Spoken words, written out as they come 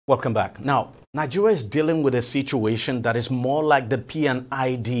Welcome back. Now, Nigeria is dealing with a situation that is more like the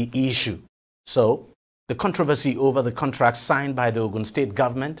PNID issue. So, the controversy over the contract signed by the Ogun State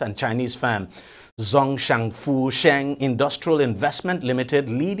government and Chinese firm Zhongshangfu Sheng Industrial Investment Limited,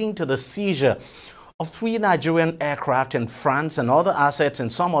 leading to the seizure of 3 Nigerian aircraft in France and other assets in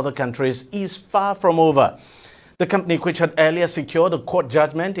some other countries, is far from over. The company, which had earlier secured a court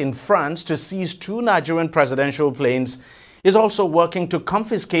judgment in France to seize 2 Nigerian presidential planes, is also working to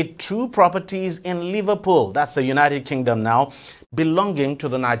confiscate 2 properties in Liverpool, that's the United Kingdom now, belonging to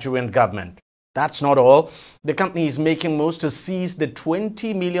the Nigerian government. That's not all. The company is making moves to seize the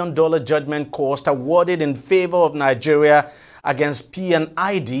 $20 million judgment cost awarded in favor of Nigeria against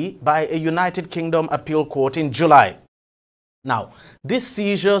PNID by a United Kingdom appeal court in July. Now, these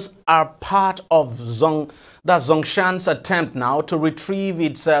seizures are part of Zhongshan's attempt now to retrieve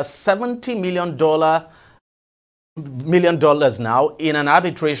its $70 million now in an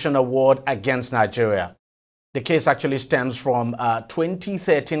arbitration award against Nigeria. The case actually stems from a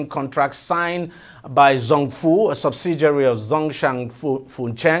 2013 contract signed by Zhongfu, a subsidiary of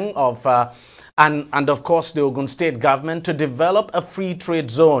Zhongshangfu Sheng and of course the Ogun State government, to develop a free trade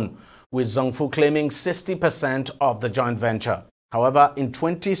zone, with Zhongfu claiming 60% of the joint venture. However, in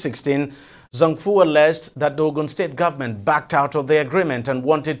 2016, Zhongfu alleged that the Ogun State government backed out of the agreement and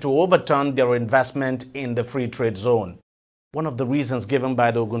wanted to overturn their investment in the free trade zone. One of the reasons given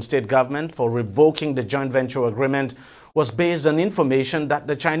by the Ogun State government for revoking the joint venture agreement was based on information that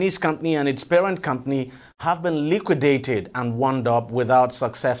the Chinese company and its parent company have been liquidated and wound up without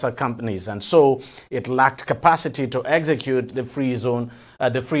successor companies, and so it lacked capacity to execute the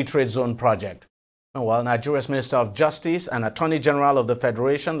free trade zone project. Well, Nigeria's Minister of Justice and Attorney General of the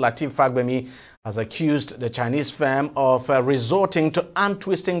Federation, Lateef Fagbemi, has accused the Chinese firm of resorting to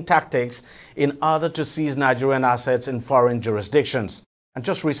arm-twisting tactics in order to seize Nigerian assets in foreign jurisdictions. And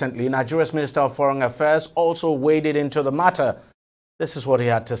just recently, Nigeria's Minister of Foreign Affairs also waded into the matter. This is what he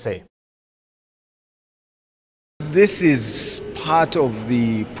had to say. This is part of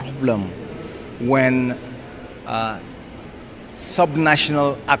the problem when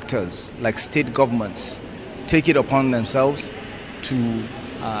subnational actors like state governments take it upon themselves to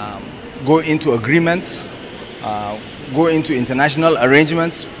go into agreements, go into international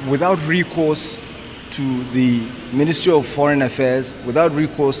arrangements without recourse to the Ministry of Foreign Affairs, without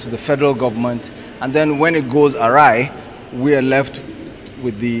recourse to the federal government, and then when it goes awry, we are left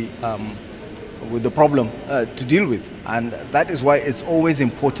with the problem to deal with. And that is why it's always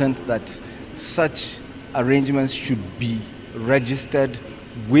important that such arrangements should be registered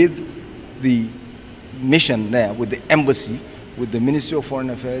with the mission there, with the embassy, with the Ministry of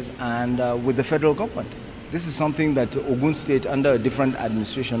Foreign Affairs, and with the federal government. This is something that Ogun State, under a different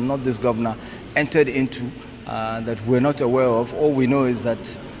administration, not this governor, entered into that we're not aware of. All we know is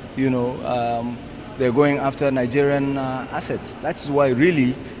that, they're going after Nigerian assets. That's why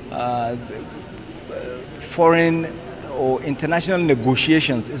really foreign or international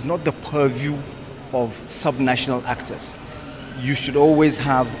negotiations is not the purview of subnational actors. You should always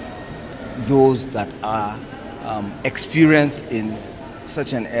have those that are experienced in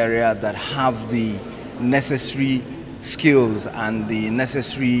such an area, that have the necessary skills and the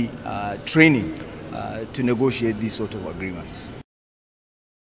necessary training to negotiate these sort of agreements.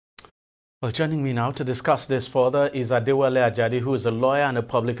 Well, joining me now to discuss this further is Adewale Ajadi, who is a lawyer and a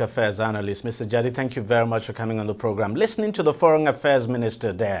public affairs analyst. Mr. Ajadi, thank you very much for coming on the program. Listening to the Foreign Affairs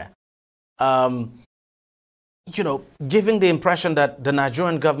Minister there, giving the impression that the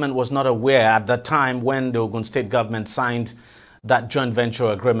Nigerian government was not aware at the time when the Ogun State government signed that joint venture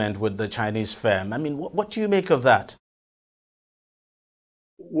agreement with the Chinese firm. I mean, what do you make of that?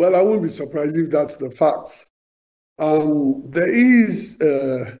 Well, I wouldn't be surprised if that's the fact. There is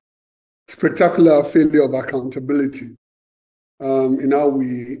a spectacular failure of accountability in how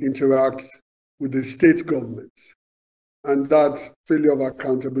we interact with the state government. And that failure of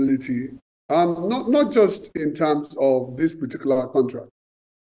accountability, not just in terms of this particular contract,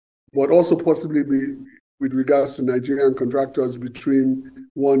 but also possibly with regards to Nigerian contractors between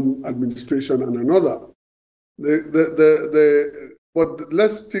one administration and another. But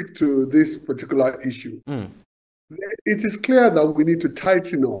let's stick to this particular issue. It is clear that we need to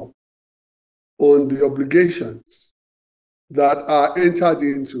tighten up on the obligations that are entered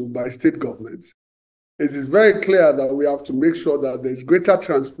into by state governments. It is very clear that we have to make sure that there's greater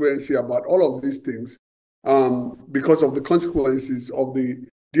transparency about all of these things because of the consequences of the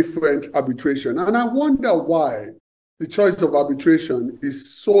different arbitration. And I wonder why the choice of arbitration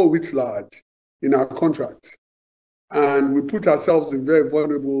is so writ large in our contract. And we put ourselves in a very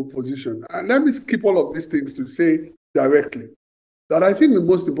vulnerable position. And let me skip all of these things to say directly that I think the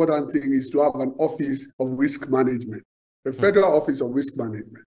most important thing is to have an office of risk management, a federal office of risk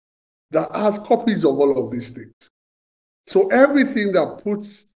management that has copies of all of these things. So everything that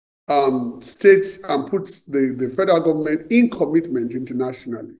puts states and puts the federal government in commitment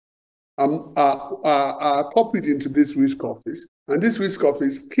internationally are copied into this risk office, and this risk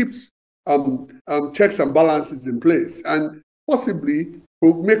office keeps checks and balances in place and possibly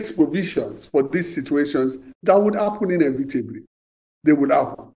makes provisions for these situations that would happen inevitably. They would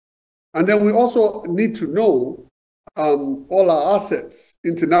happen. And then we also need to know all our assets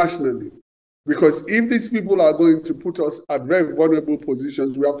internationally, because if these people are going to put us at very vulnerable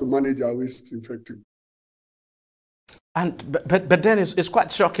positions, we have to manage our risks effectively. And but then it's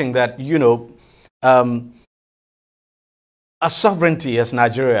quite shocking that, you know, a sovereignty as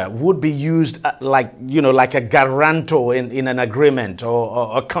Nigeria would be used like, you know, like a guarantor in an agreement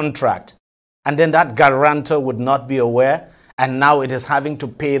or a contract, and then that guarantor would not be aware, and now it is having to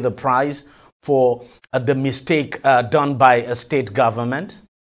pay the price for the mistake done by a state government.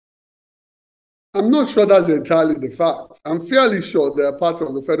 I'm not sure that's entirely the fact. I'm fairly sure there are parts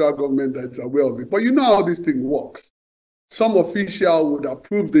of the federal government that's aware of it. But you know how this thing works. Some official would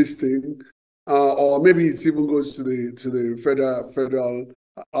approve this thing, or maybe it even goes to the federal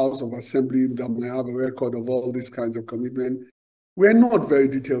House of Assembly that might have a record of all these kinds of commitment. We're not very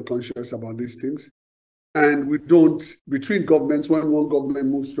detail conscious about these things. And we don't, between governments, when one government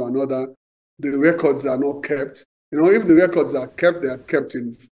moves to another, the records are not kept. You know, if the records are kept, they are kept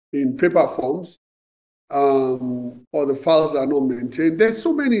in paper forms, or the files are not maintained. There's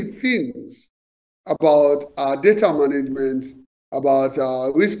so many things about our data management, about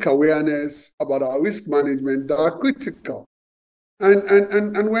our risk awareness, about our risk management that are critical.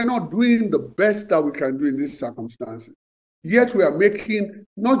 And we're not doing the best that we can do in these circumstances. Yet we are making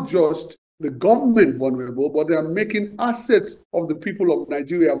not just the government vulnerable, but they are making assets of the people of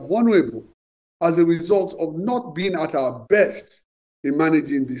Nigeria vulnerable as a result of not being at our best in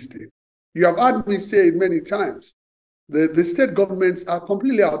managing this thing. You have heard me say it many times. The state governments are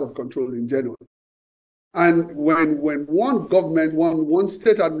completely out of control in general. And when one government, one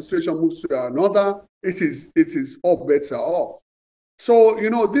state administration moves to another, it is all bets are off. So, you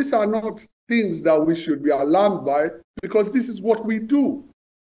know, these are not things that we should be alarmed by, because this is what we do.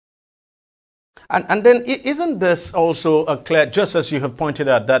 And then isn't this also a clear, just as you have pointed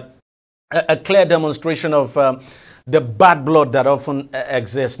out, that a clear demonstration of the bad blood that often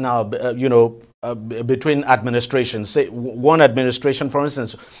exists now, you know, between administrations? Say one administration, for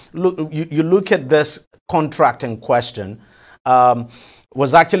instance, you look at this contract in question,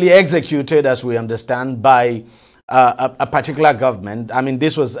 was actually executed, as we understand, by a particular government. I mean,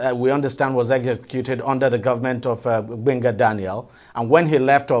 this was, we understand, was executed under the government of Gbenga Daniel. And when he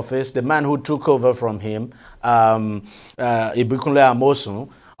left office, the man who took over from him, Ibikunle Amosun,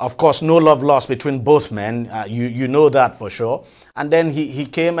 of course, no love lost between both men. You know that for sure. And then he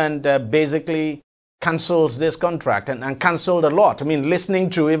came and basically cancels this contract and canceled a lot. I mean, listening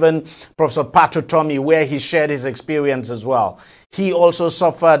to even Professor Patu Tommy, where he shared his experience as well, he also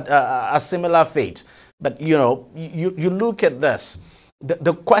suffered a similar fate. But, you know, you look at this.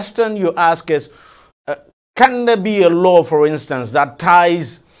 The question you ask is, can there be a law, for instance, that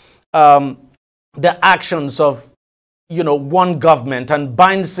ties the actions of, you know, one government and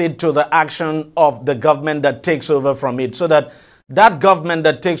binds it to the action of the government that takes over from it, so that that government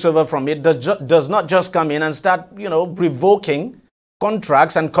that takes over from it does not just come in and start, you know, revoking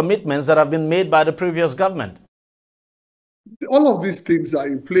contracts and commitments that have been made by the previous government? All of these things are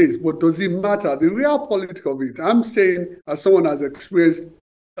in place, but does it matter? The real politics of it, I'm saying, as someone has experienced,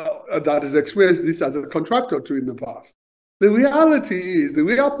 that has experienced this as a contractor too in the past, the reality is, the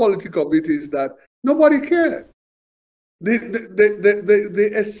real politics of it is that nobody cared.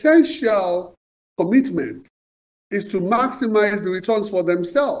 The essential commitment is to maximize the returns for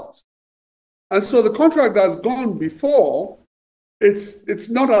themselves. And so the contract that's gone before,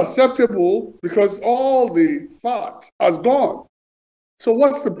 it's not acceptable because all the fat has gone. So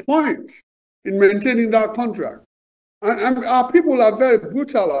what's the point in maintaining that contract? And our people are very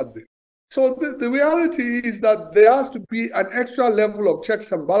brutal at this. So the reality is that there has to be an extra level of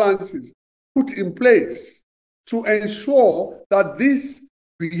checks and balances put in place to ensure that these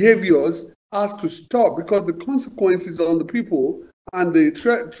behaviors has to stop, because the consequences on the people and the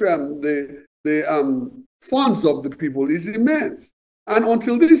funds of the people is immense. And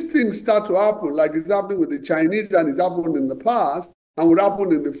until these things start to happen, like it's happening with the Chinese and it's happened in the past and will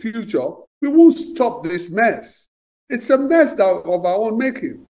happen in the future, we won't stop this mess. It's a mess of our own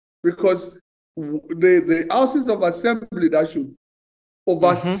making, because the houses of assembly that should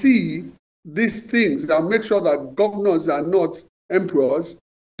oversee these things and make sure that governors are not emperors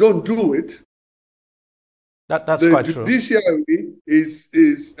don't do it. That's quite true. The judiciary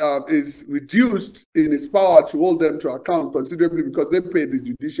is reduced in its power to hold them to account considerably because they pay the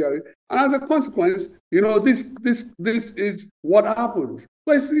judiciary, and as a consequence, this is what happens.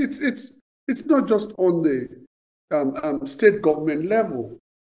 But it's not just on the state government level;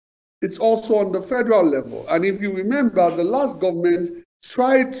 it's also on the federal level. And if you remember, the last government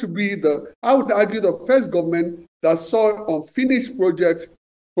tried to be I would argue, the first government that saw unfinished projects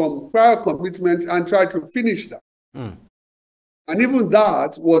from prior commitments and try to finish that. And even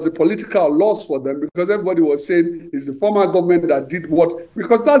that was a political loss for them because everybody was saying it's the former government that did what,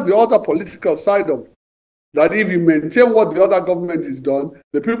 because that's the other political side of it. That if you maintain what the other government has done,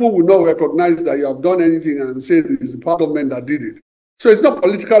 the people will not recognize that you have done anything and say it's the past government that did it. So it's not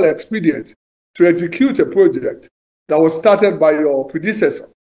political expedient to execute a project that was started by your predecessor.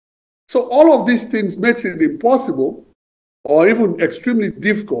 So all of these things makes it impossible or even extremely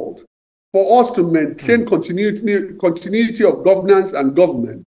difficult for us to maintain continuity of governance and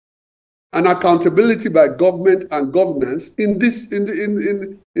government and accountability by government and governance in this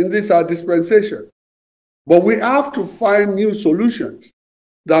dispensation. But we have to find new solutions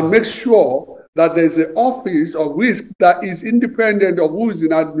that make sure that there's an office of risk that is independent of who is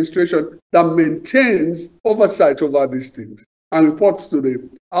in administration, that maintains oversight over these things and reports to the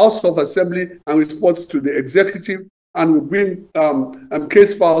House of Assembly and reports to the executive, and will bring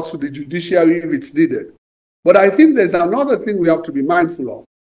case files to the judiciary if it's needed. But I think there's another thing we have to be mindful of.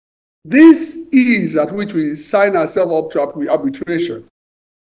 This ease at which we sign ourselves up to arbitration,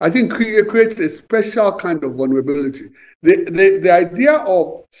 I think creates a special kind of vulnerability. The idea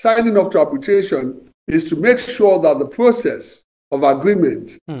of signing up to arbitration is to make sure that the process of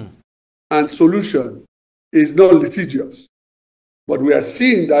agreement and solution is not litigious. But we are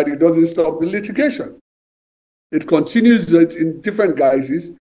seeing that it doesn't stop the litigation. It continues it in different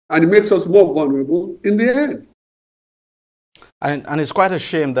guises, and it makes us more vulnerable in the end. And it's quite a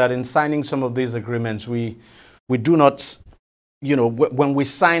shame that in signing some of these agreements, we do not, when we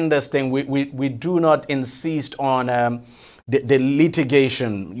sign this thing, we do not insist on the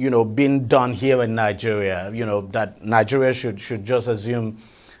litigation, being done here in Nigeria, that Nigeria should just assume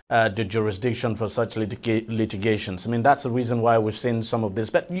the jurisdiction for such litigations. I mean, that's the reason why we've seen some of this.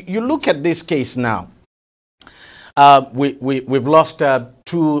 But you look at this case now. We've lost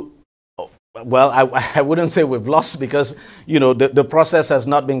two. Well, I wouldn't say we've lost because the process has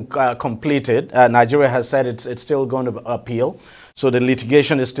not been completed. Nigeria has said it's still going to appeal, so the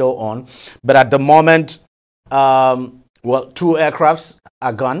litigation is still on. But at the moment, well, 2 aircrafts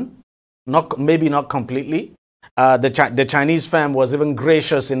are gone. Maybe not completely. The Chinese firm was even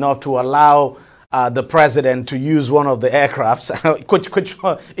gracious enough to allow the president to use one of the aircrafts, which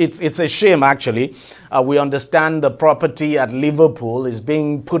it's a shame, actually. We understand the property at Liverpool is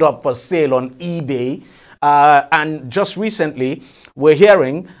being put up for sale on eBay. And just recently, we're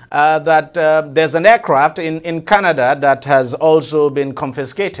hearing that there's an aircraft in Canada that has also been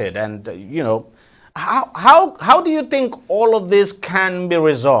confiscated. And, how do you think all of this can be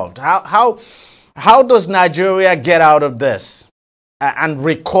resolved? How does Nigeria get out of this and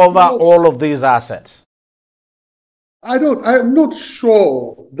recover all of these assets? I'm not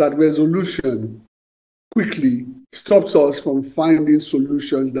sure that resolution quickly stops us from finding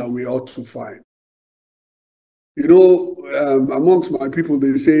solutions that we ought to find. Amongst my people,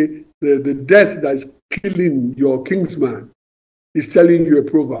 they say the death that's killing your kingsman is telling you a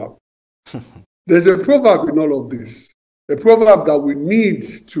proverb. There's a proverb in all of this, a proverb that we need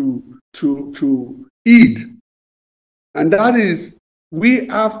to heed, and that is, we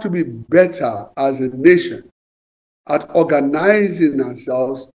have to be better as a nation at organizing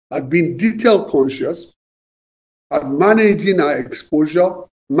ourselves, at being detail conscious, at managing our exposure,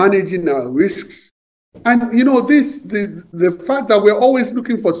 managing our risks. And the fact that we're always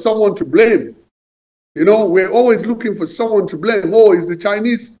looking for someone to blame. We're always looking for someone to blame. Oh, it's the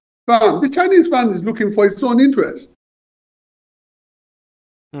Chinese firm. The Chinese firm is looking for its own interest.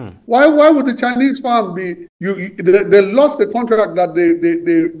 Why would the Chinese firm be? They lost the contract that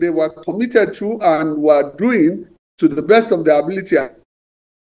they were committed to and were doing to the best of their ability.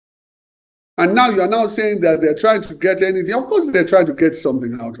 And now you are now saying that they're trying to get anything. Of course, they're trying to get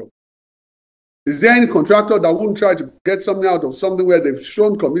something out of it. Is there any contractor that wouldn't try to get something out of something where they've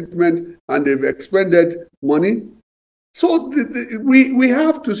shown commitment and they've expended money? So we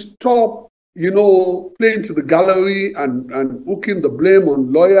have to stop playing to the gallery and hooking the blame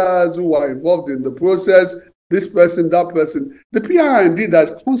on lawyers who are involved in the process, this person, that person. The PR&D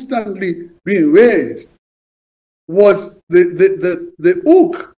that's constantly being raised was the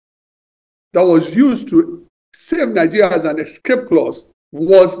hook that was used to Save Nigeria as an escape clause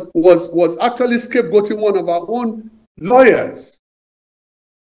was actually scapegoating one of our own lawyers.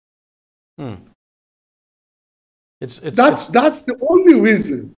 That's the only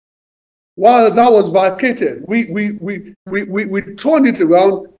reason why that was vacated. We turned it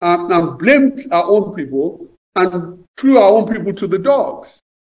around and blamed our own people and threw our own people to the dogs.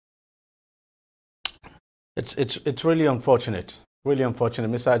 It's really unfortunate. Really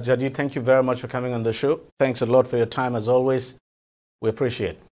unfortunate. Mr. Ajadi, thank you very much for coming on the show. Thanks a lot for your time as always. We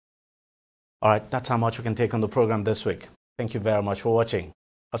appreciate it. All right, that's how much we can take on the program this week. Thank you very much for watching.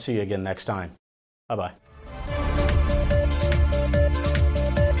 I'll see you again next time. Bye-bye.